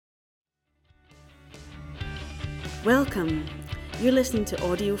Welcome. You're listening to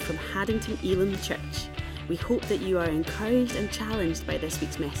audio from Haddington Elim Church. We hope that you are encouraged and challenged by this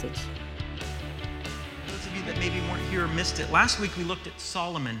week's message. Those of you that maybe weren't here or missed it, last week we looked at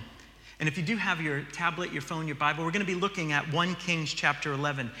Solomon. And if you do have your tablet, your phone, your Bible, we're going to be looking at 1 Kings chapter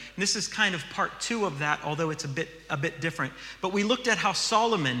 11. And this is kind of part 2 of that, although it's a bit different. But we looked at how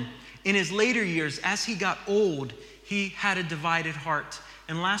Solomon, in his later years, as he got old, he had a divided heart.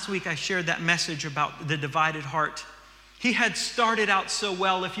 And last week I shared that message about the divided heart. He had started out so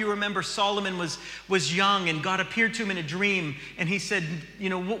well. If you remember, Solomon was young and God appeared to him in a dream. And he said,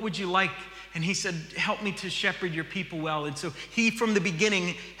 what would you like? And he said, help me to shepherd your people well. And so he, from the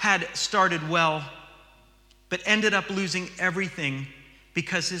beginning, had started well, but ended up losing everything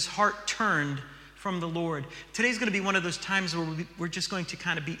because his heart turned from the Lord. Today's going to be one of those times where we're just going to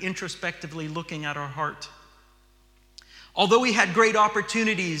kind of be introspectively looking at our heart. Although he had great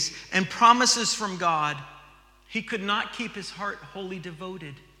opportunities and promises from God, he could not keep his heart wholly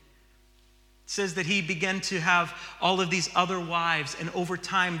devoted. It says that he began to have all of these other wives, and over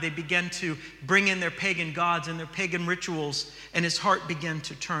time they began to bring in their pagan gods and their pagan rituals, and his heart began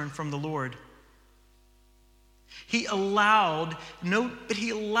to turn from the Lord. He allowed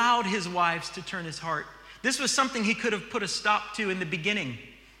his wives to turn his heart. This was something he could have put a stop to in the beginning.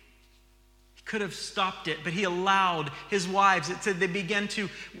 Could have stopped it, but he allowed his wives. It said they began to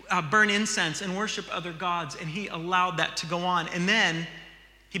burn incense and worship other gods, and he allowed that to go on. And then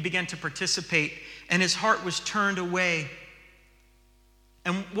he began to participate, and his heart was turned away.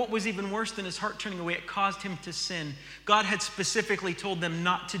 And what was even worse than his heart turning away, it caused him to sin. God had specifically told them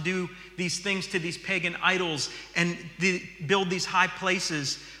not to do these things to these pagan idols and build these high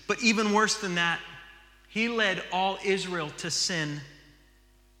places. But even worse than that, he led all Israel to sin.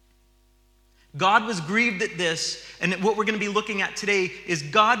 God was grieved at this, and what we're going to be looking at today is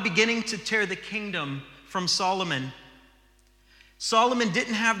God beginning to tear the kingdom from Solomon. Solomon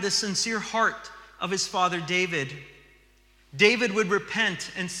didn't have the sincere heart of his father David. David would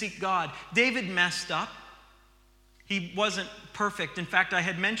repent and seek God. David messed up. He wasn't perfect. In fact, I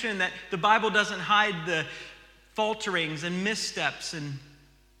had mentioned that the Bible doesn't hide the falterings and missteps and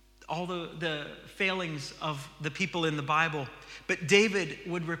all the failings of the people in the Bible. But David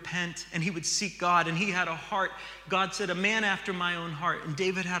would repent and he would seek God, and he had a heart. God said, a man after my own heart. And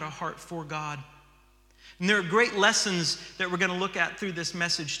David had a heart for God. And there are great lessons that we're going to look at through this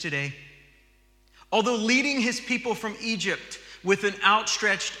message today. Although leading his people from Egypt with an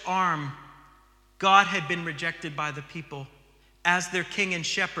outstretched arm, God had been rejected by the people as their king and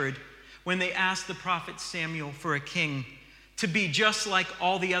shepherd when they asked the prophet Samuel for a king to be just like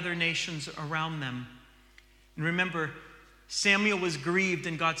all the other nations around them. And remember, Samuel was grieved,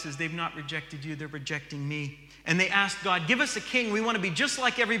 and God says, they've not rejected you, they're rejecting me. And they asked God, give us a king. We want to be just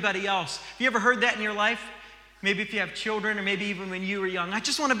like everybody else. Have you ever heard that in your life? Maybe if you have children, or maybe even when you were young. I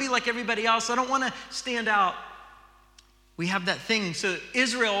just want to be like everybody else. I don't want to stand out. We have that thing. So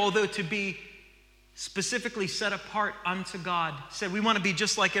Israel, although to be specifically set apart unto God, said, we want to be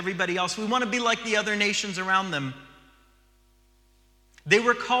just like everybody else. We want to be like the other nations around them. They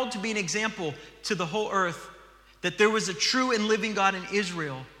were called to be an example to the whole earth that there was a true and living God in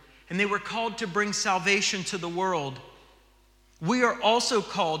Israel, and they were called to bring salvation to the world. We are also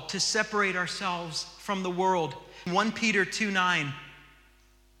called to separate ourselves from the world. 1 Peter 2:9.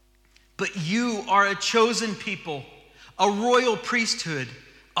 But you are a chosen people, a royal priesthood,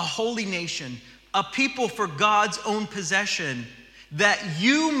 a holy nation, a people for God's own possession, that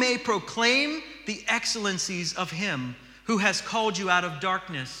you may proclaim the excellencies of him who has called you out of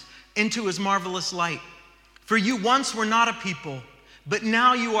darkness into his marvelous light. For you once were not a people, but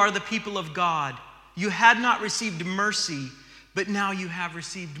now you are the people of God. You had not received mercy, but now you have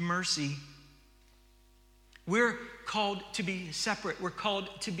received mercy. We're called to be separate. We're called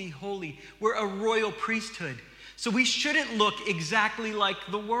to be holy. We're a royal priesthood. So we shouldn't look exactly like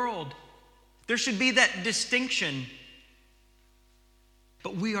the world. There should be that distinction.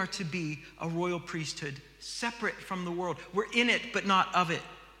 But we are to be a royal priesthood, separate from the world. We're in it, but not of it.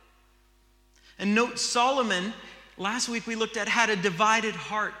 And note, Solomon, last week we looked at, had a divided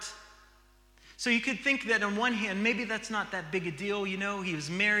heart. So you could think that on one hand, maybe that's not that big a deal. He was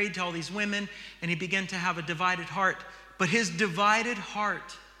married to all these women, and he began to have a divided heart. But his divided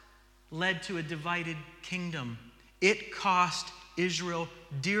heart led to a divided kingdom. It cost Israel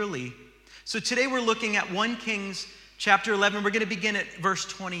dearly. So today we're looking at 1 Kings chapter 11. We're going to begin at verse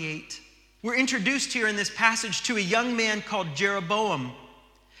 28. We're introduced here in this passage to a young man called Jeroboam.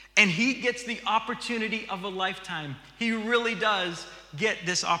 And he gets the opportunity of a lifetime. He really does get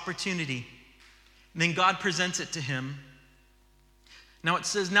this opportunity. And then God presents it to him. Now it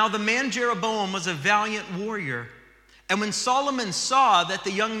says, now the man Jeroboam was a valiant warrior And when Solomon saw that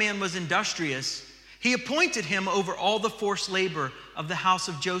the young man was industrious, he appointed him over all the forced labor of the house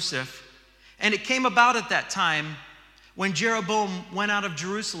of Joseph. And it came about at that time, when Jeroboam went out of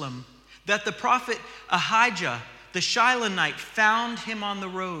Jerusalem, that the prophet Ahijah, the Shilonite, found him on the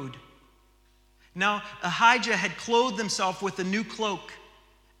road. Now Ahijah had clothed himself with a new cloak,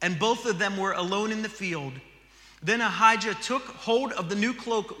 and both of them were alone in the field. Then Ahijah took hold of the new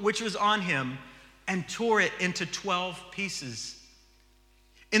cloak which was on him, and tore it into 12 pieces.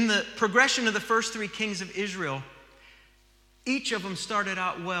 In the progression of the first 3 kings of Israel, each of them started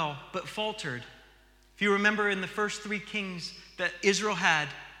out well, but faltered. If you remember, in the first 3 kings that Israel had,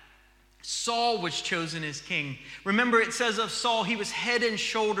 Saul was chosen as king. Remember, it says of Saul, he was head and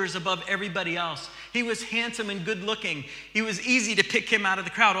shoulders above everybody else. He was handsome and good looking. It was easy to pick him out of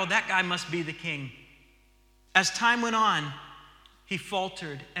the crowd. Oh, that guy must be the king. As time went on, he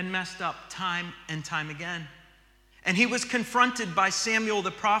faltered and messed up time and time again. And he was confronted by Samuel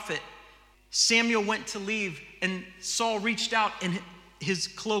the prophet. Samuel went to leave, and Saul reached out, and his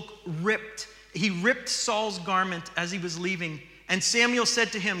cloak ripped. He ripped Saul's garment as he was leaving. And Samuel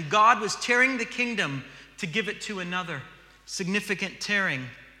said to him, God was tearing the kingdom to give it to another. Significant tearing.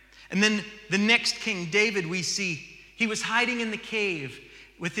 And then the next king, David, we see, he was hiding in the cave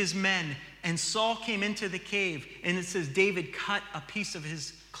with his men. And Saul came into the cave, and it says David cut a piece of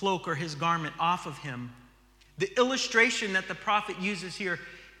his cloak or his garment off of him. The illustration that the prophet uses here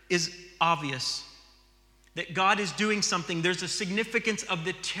is obvious. That God is doing something. There's a significance of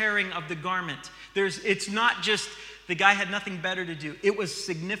the tearing of the garment. It's not just the guy had nothing better to do. It was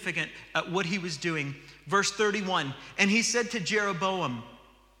significant at what he was doing. Verse 31, and he said to Jeroboam,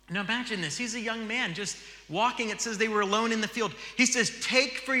 now imagine this, he's a young man just walking. It says they were alone in the field. He says,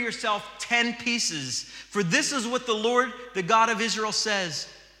 take for yourself 10 pieces, for this is what the Lord, the God of Israel says.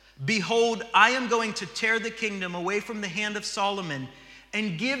 Behold, I am going to tear the kingdom away from the hand of Solomon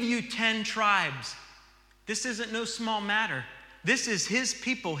and give you 10 tribes. This isn't no small matter. This is his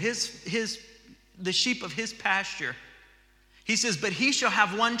people, the sheep of his pasture. He says, but he shall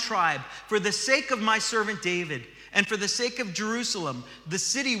have 1 tribe for the sake of my servant David, and for the sake of Jerusalem, the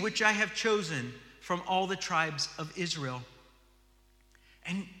city which I have chosen from all the tribes of Israel.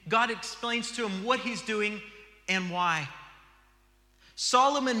 And God explains to him what he's doing and why.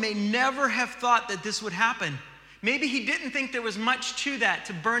 Solomon may never have thought that this would happen. Maybe he didn't think there was much to that,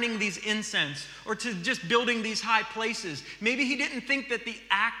 to burning these incense or to just building these high places. Maybe he didn't think that the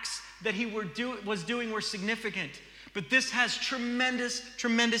acts that he was doing were significant. But this has tremendous,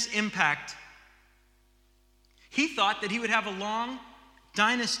 tremendous impact. He thought that he would have a long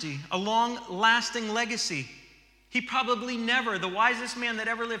dynasty, a long-lasting legacy. He probably never, the wisest man that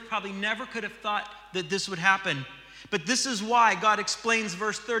ever lived, probably never could have thought that this would happen. But this is why God explains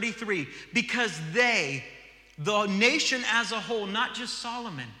verse 33, because they, the nation as a whole, not just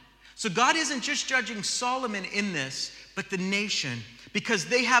Solomon. So God isn't just judging Solomon in this, but the nation, because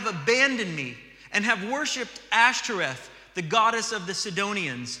they have abandoned me and have worshipped Ashtoreth, the goddess of the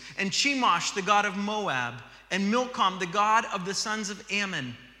Sidonians, and Chemosh, the god of Moab, and Milcom, the god of the sons of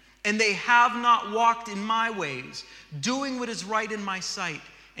Ammon. And they have not walked in my ways, doing what is right in my sight,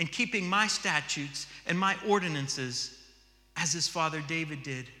 and keeping my statutes and my ordinances, as his father David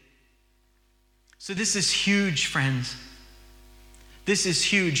did. So this is huge, friends. This is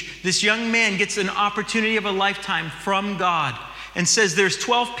huge. This young man gets an opportunity of a lifetime from God and says there's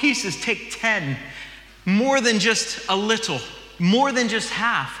 12 pieces, take 10. More than just a little, more than just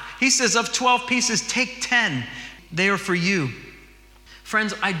half. He says of 12 pieces, take 10. They are for you.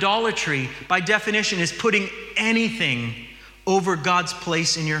 Friends, idolatry, by definition, is putting anything over God's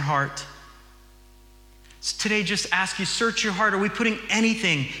place in your heart. So today, just ask you, search your heart. Are we putting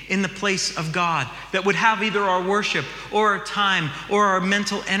anything in the place of God that would have either our worship or our time or our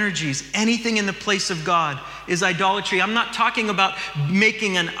mental energies? Anything in the place of God is idolatry. I'm not talking about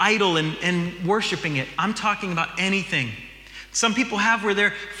making an idol and worshiping it. I'm talking about anything. Some people have where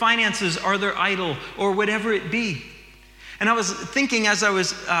their finances are their idol or whatever it be. And I was thinking as I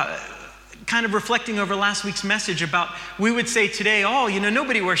was kind of reflecting over last week's message about, we would say today,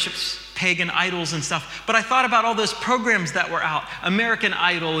 nobody worships pagan idols and stuff. But I thought about all those programs that were out, American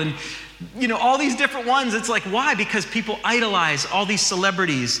Idol and, all these different ones. It's like, why? Because people idolize all these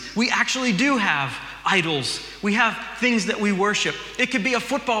celebrities. We actually do have idols. We have things that we worship. It could be a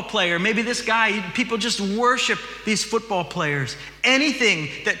football player. Maybe this guy, people just worship these football players. Anything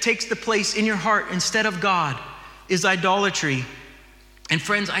that takes the place in your heart instead of God is idolatry. And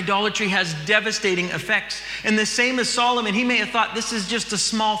friends, idolatry has devastating effects. And the same as Solomon, he may have thought this is just a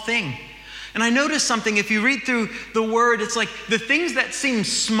small thing. And I noticed something, if you read through the word, it's like the things that seem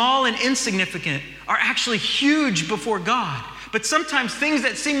small and insignificant are actually huge before God. But sometimes things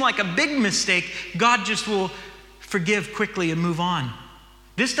that seem like a big mistake, God just will forgive quickly and move on.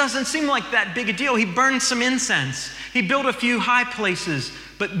 This doesn't seem like that big a deal. He burned some incense. He built a few high places,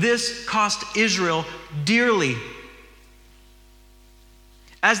 but this cost Israel dearly.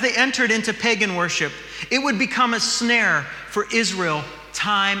 As they entered into pagan worship, it would become a snare for Israel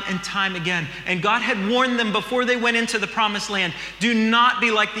time and time again. And God had warned them before they went into the promised land, do not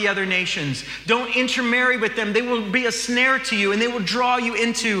be like the other nations. Don't intermarry with them. They will be a snare to you, and they will draw you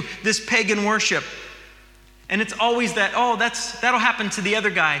into this pagan worship. And it's always that, that'll happen to the other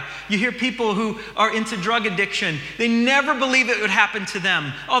guy. You hear people who are into drug addiction. They never believe it would happen to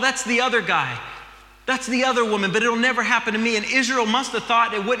them. Oh, that's the other guy. That's the other woman, but it'll never happen to me. And Israel must have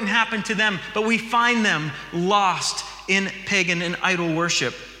thought it wouldn't happen to them, but we find them lost in pagan and idol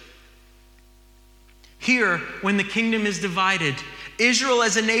worship. Here, when the kingdom is divided, Israel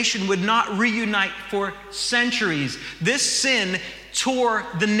as a nation would not reunite for centuries. This sin tore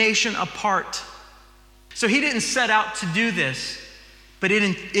the nation apart. So he didn't set out to do this, but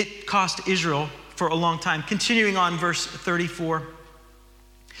it cost Israel for a long time. Continuing on, verse 34.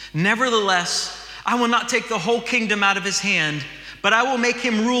 Nevertheless, I will not take the whole kingdom out of his hand, but I will make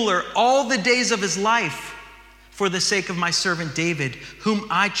him ruler all the days of his life for the sake of my servant David, whom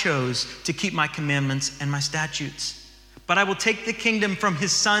I chose to keep my commandments and my statutes. But I will take the kingdom from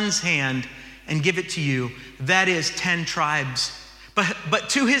his son's hand and give it to you, that is 10 tribes. But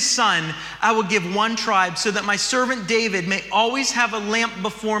to his son I will give 1 tribe, so that my servant David may always have a lamp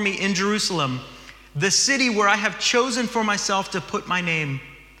before me in Jerusalem, the city where I have chosen for myself to put my name.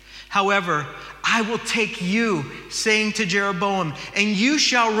 However, I will take you, saying to Jeroboam, and you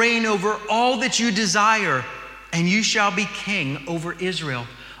shall reign over all that you desire, and you shall be king over Israel.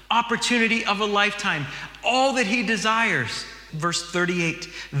 Opportunity of a lifetime, all that he desires. Verse 38,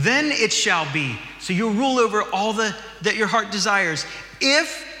 then it shall be, so you'll rule over all that your heart desires,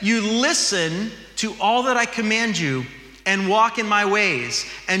 if you listen to all that I command you and walk in my ways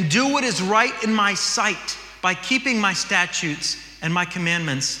and do what is right in my sight by keeping my statutes and my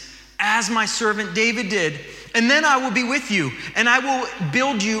commandments, as my servant David did. And then I will be with you, and I will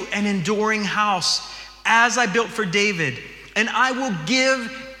build you an enduring house, as I built for David, and I will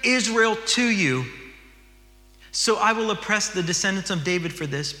give Israel to you. So I will oppress the descendants of David for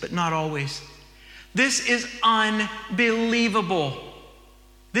this, but not always. This is unbelievable.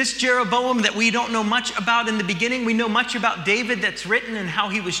 This Jeroboam that we don't know much about in the beginning, we know much about David that's written and how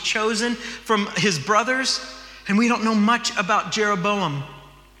he was chosen from his brothers, and we don't know much about Jeroboam.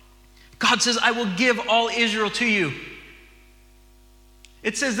 God says, I will give all Israel to you.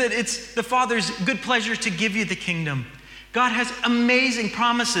 It says that it's the Father's good pleasure to give you the kingdom. God has amazing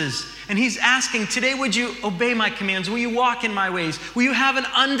promises, and he's asking, today would you obey my commands? Will you walk in my ways? Will you have an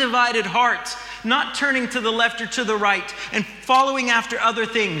undivided heart, not turning to the left or to the right and following after other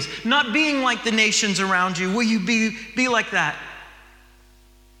things, not being like the nations around you? Will you be like that?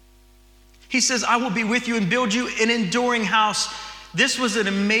 He says, I will be with you and build you an enduring house. This was an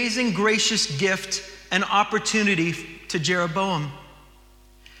amazing, gracious gift and opportunity to Jeroboam.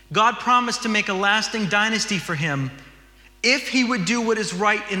 God promised to make a lasting dynasty for him if he would do what is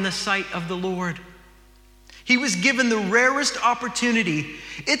right in the sight of the Lord. He was given the rarest opportunity.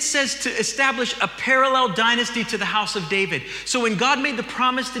 It says to establish a parallel dynasty to the house of David. So when God made the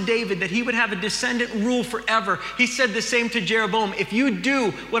promise to David that he would have a descendant rule forever, he said the same to Jeroboam. If you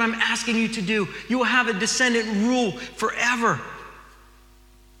do what I'm asking you to do, you will have a descendant rule forever.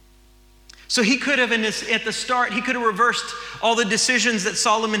 So he could have, at the start, he could have reversed all the decisions that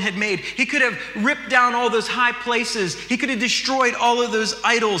Solomon had made. He could have ripped down all those high places. He could have destroyed all of those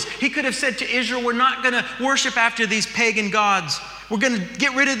idols. He could have said to Israel, we're not going to worship after these pagan gods. We're going to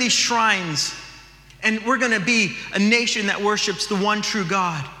get rid of these shrines. And we're going to be a nation that worships the one true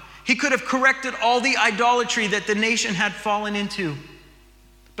God. He could have corrected all the idolatry that the nation had fallen into.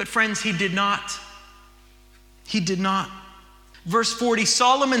 But friends, he did not. He did not. Verse 40,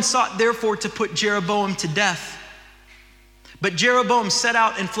 Solomon sought therefore to put Jeroboam to death. But Jeroboam set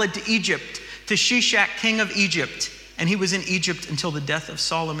out and fled to Egypt, to Shishak, king of Egypt. And he was in Egypt until the death of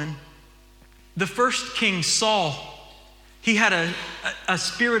Solomon. The first king, Saul, he had a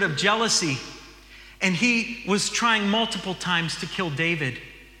spirit of jealousy. And he was trying multiple times to kill David.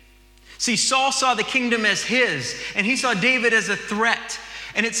 See, Saul saw the kingdom as his, and he saw David as a threat.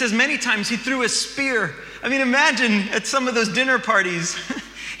 And it says many times he threw a spear. I mean, imagine at some of those dinner parties,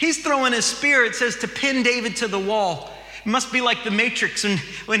 he's throwing a spear, it says, to pin David to the wall. It must be like the Matrix, and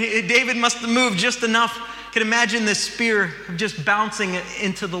when David must have moved just enough. You can imagine this spear just bouncing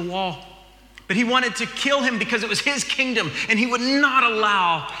into the wall. But he wanted to kill him because it was his kingdom, and he would not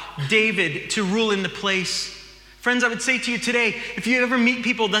allow David to rule in the place. Friends, I would say to you today, if you ever meet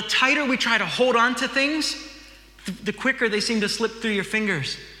people, the tighter we try to hold on to things, the quicker they seem to slip through your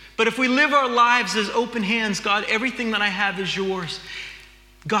fingers. But if we live our lives as open hands, God, everything that I have is yours,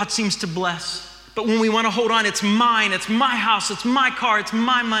 God seems to bless. But when we want to hold on, it's mine, it's my house, it's my car, it's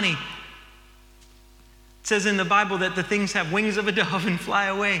my money. It says in the Bible that the things have wings of a dove and fly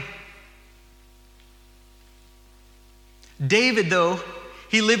away. David, though,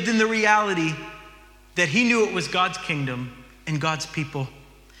 he lived in the reality that he knew it was God's kingdom and God's people.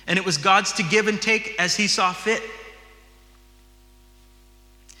 And it was God's to give and take as he saw fit.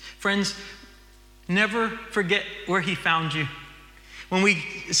 Friends, never forget where he found you. When we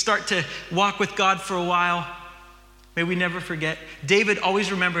start to walk with God for a while, may we never forget. David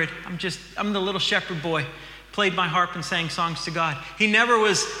always remembered, I'm the little shepherd boy, played my harp and sang songs to God. He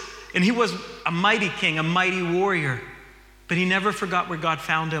was a mighty king, a mighty warrior. But he never forgot where God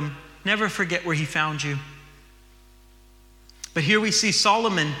found him. Never forget where he found you. But here we see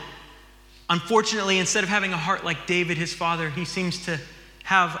Solomon, unfortunately, instead of having a heart like David, his father, he seems to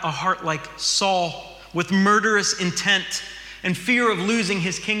have a heart like Saul, with murderous intent and fear of losing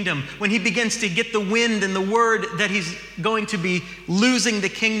his kingdom. When he begins to get the wind and the word that he's going to be losing the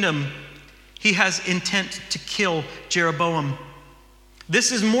kingdom, he has intent to kill Jeroboam.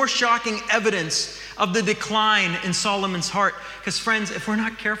 This is more shocking evidence of the decline in Solomon's heart. Because friends, if we're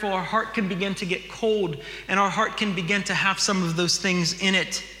not careful, our heart can begin to get cold and our heart can begin to have some of those things in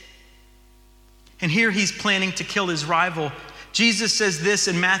it. And here he's planning to kill his rival. Jesus says this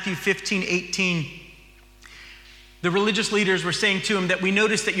in Matthew 15:18. The religious leaders were saying to him that we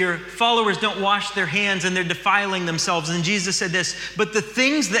notice that your followers don't wash their hands and they're defiling themselves. And Jesus said this, but the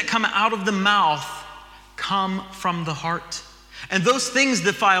things that come out of the mouth come from the heart. And those things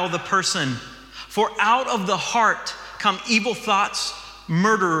defile the person. For out of the heart come evil thoughts,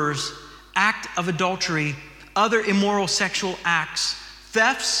 murderers, act of adultery, other immoral sexual acts,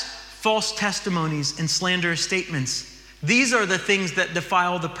 thefts, false testimonies, and slanderous statements. These are the things that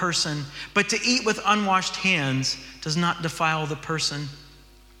defile the person, but to eat with unwashed hands does not defile the person.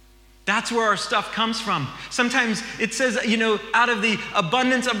 That's where our stuff comes from. Sometimes it says, out of the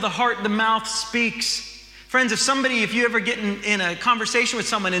abundance of the heart, the mouth speaks. Friends, if you ever get in a conversation with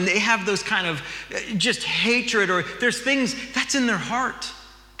someone and they have those kind of just hatred, or there's things, that's in their heart.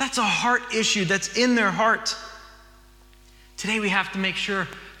 That's a heart issue that's in their heart. Today we have to make sure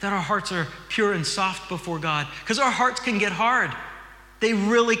that our hearts are pure and soft before God, because our hearts can get hard. They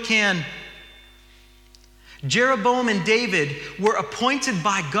really can. Jeroboam and David were appointed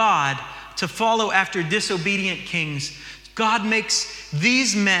by God to follow after disobedient kings. God makes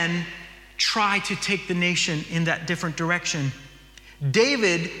these men try to take the nation in that different direction.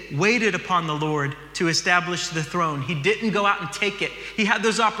 David waited upon the Lord to establish the throne. He didn't go out and take it. He had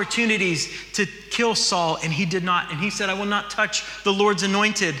those opportunities to kill Saul, and he did not. And he said, I will not touch the Lord's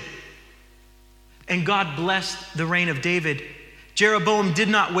anointed. And God blessed the reign of David. Jeroboam did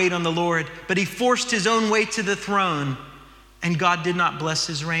not wait on the Lord, but he forced his own way to the throne, and God did not bless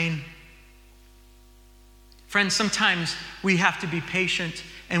his reign. Friends, sometimes we have to be patient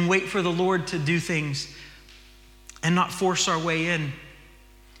and wait for the Lord to do things and not force our way in.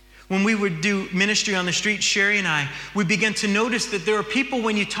 When we would do ministry on the street, Sherry and I, we began to notice that there are people,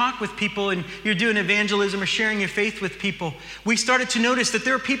 when you talk with people and you're doing evangelism or sharing your faith with people, we started to notice that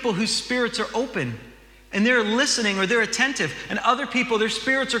there are people whose spirits are open and they're listening or they're attentive, and other people, their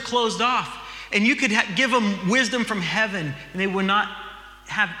spirits are closed off. And you could give them wisdom from heaven and they would not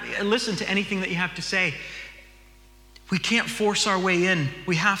listen to anything that you have to say. We can't force our way in.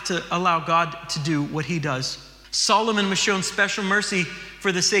 We have to allow God to do what he does. Solomon was shown special mercy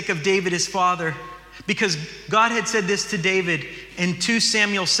for the sake of David, his father, because God had said this to David in 2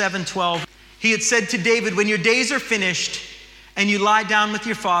 Samuel 7:12. He had said to David, when your days are finished and you lie down with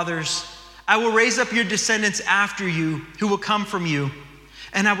your fathers, I will raise up your descendants after you who will come from you,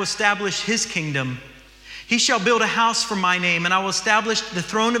 and I will establish his kingdom. He shall build a house for my name, and I will establish the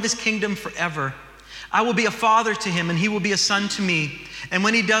throne of his kingdom forever. I will be a father to him, and he will be a son to me. And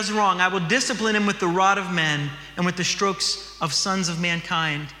when he does wrong, I will discipline him with the rod of men and with the strokes of sons of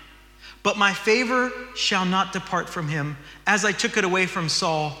mankind. But my favor shall not depart from him, as I took it away from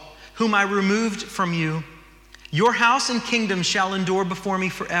Saul, whom I removed from you. Your house and kingdom shall endure before me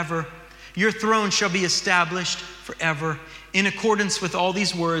forever. Your throne shall be established forever. In accordance with all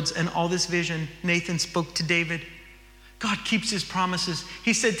these words and all this vision, Nathan spoke to David. God keeps his promises.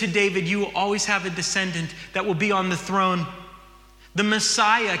 He said to David, you will always have a descendant that will be on the throne. The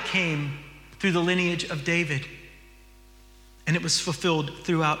Messiah came through the lineage of David, and it was fulfilled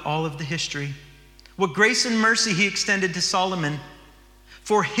throughout all of the history. What grace and mercy he extended to Solomon.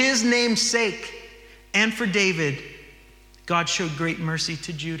 For his name's sake and for David, God showed great mercy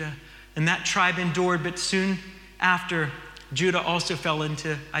to Judah. And that tribe endured, but soon after, Judah also fell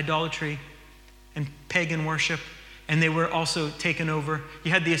into idolatry and pagan worship, and they were also taken over.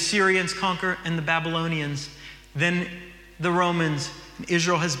 You had the Assyrians conquer and the Babylonians, then the Romans.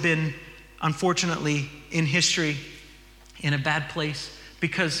 Israel has been, unfortunately, in history in a bad place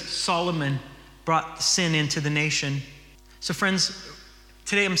because Solomon brought sin into the nation. So friends,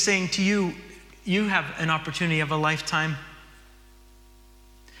 today I'm saying to you, you have an opportunity of a lifetime.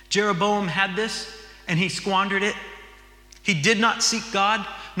 Jeroboam had this and he squandered it. He did not seek God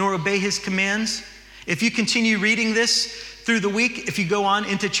nor obey his commands. If you continue reading this through the week, if you go on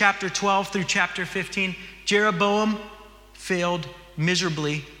into chapter 12 through chapter 15, Jeroboam failed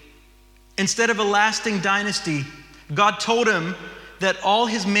miserably. Instead of a lasting dynasty, God told him that all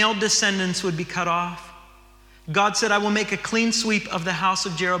his male descendants would be cut off. God said, I will make a clean sweep of the house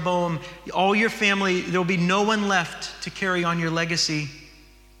of Jeroboam. All your family, there will be no one left to carry on your legacy.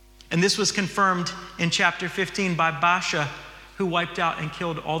 And this was confirmed in chapter 15 by Baasha, who wiped out and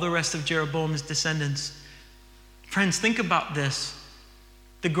killed all the rest of Jeroboam's descendants. Friends, think about this.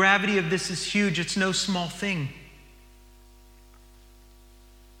 The gravity of this is huge. It's no small thing.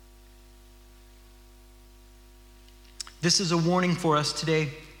 This is a warning for us today.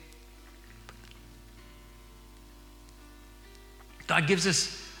 God gives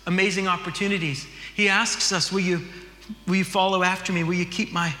us amazing opportunities. He asks us, will you follow after me? Will you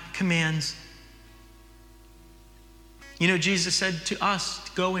keep my commands? You know, Jesus said to us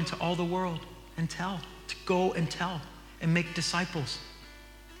to go into all the world and tell, to go and tell and make disciples.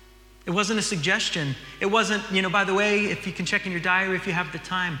 It wasn't a suggestion. It wasn't, by the way, if you can check in your diary, if you have the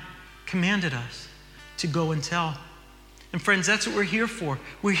time, commanded us to go and tell. And friends, that's what we're here for.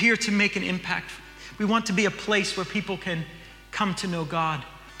 We're here to make an impact. We want to be a place where people can come to know God.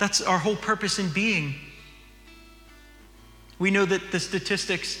 That's our whole purpose in being. We know that the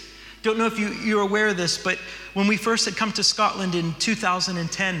statistics, don't know if you're aware of this, but when we first had come to Scotland in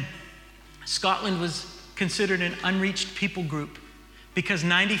 2010, Scotland was considered an unreached people group because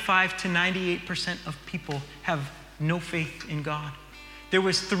 95 to 98% of people have no faith in God. There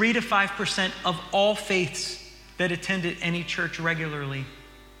was 3 to 5% of all faiths that attended any church regularly.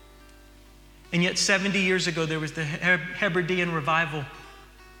 And yet 70 years ago, there was the Hebridean revival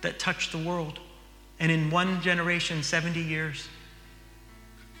that touched the world. And in one generation, 70 years,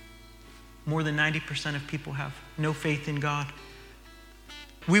 more than 90% of people have no faith in God.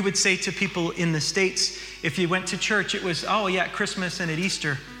 We would say to people in the States, if you went to church, it was, oh yeah, at Christmas and at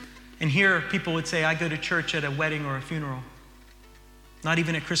Easter. And here, people would say, I go to church at a wedding or a funeral. Not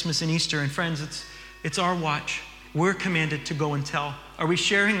even at Christmas and Easter. And friends, it's our watch. We're commanded to go and tell. Are we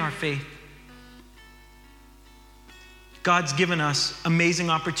sharing our faith? God's given us amazing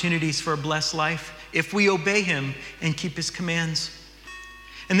opportunities for a blessed life if we obey him and keep his commands.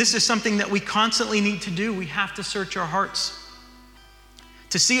 And this is something that we constantly need to do. We have to search our hearts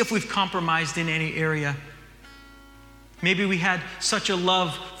to see if we've compromised in any area. Maybe we had such a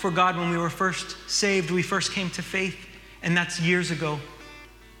love for God when we were first saved, we first came to faith, and that's years ago.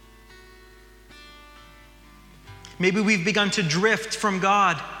 Maybe we've begun to drift from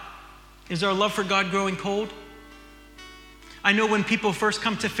God. Is our love for God growing cold? I know when people first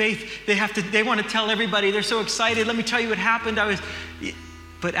come to faith, they want to tell everybody. They're so excited. Let me tell you what happened.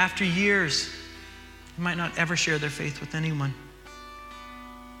 But after years, they might not ever share their faith with anyone.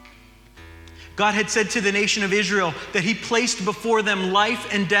 God had said to the nation of Israel that he placed before them life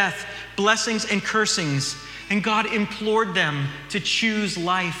and death, blessings and cursings. And God implored them to choose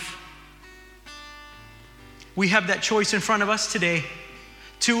life. We have that choice in front of us today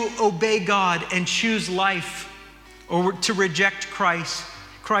to obey God and choose life, or to reject Christ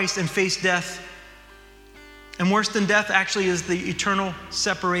and face death. And worse than death actually is the eternal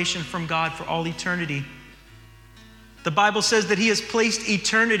separation from God for all eternity. The Bible says that he has placed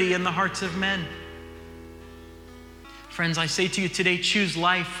eternity in the hearts of men. Friends, I say to you today, choose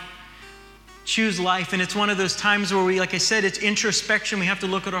life. Choose life. And it's one of those times where like I said, it's introspection. We have to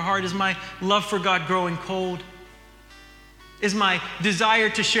look at our heart. Is my love for God growing cold? Is my desire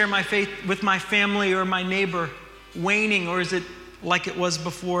to share my faith with my family or my neighbor waning, or is it like it was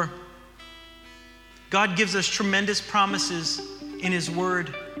before? God gives us tremendous promises in his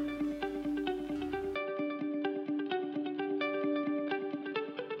word.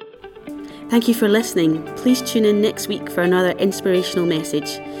 Thank you for listening. Please tune in next week for another inspirational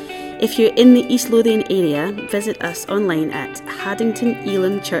message. If you're in the East Lothian area, visit us online at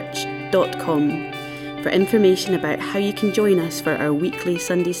haddingtonelamchurch.com for information about how you can join us for our weekly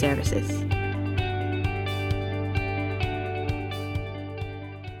Sunday services.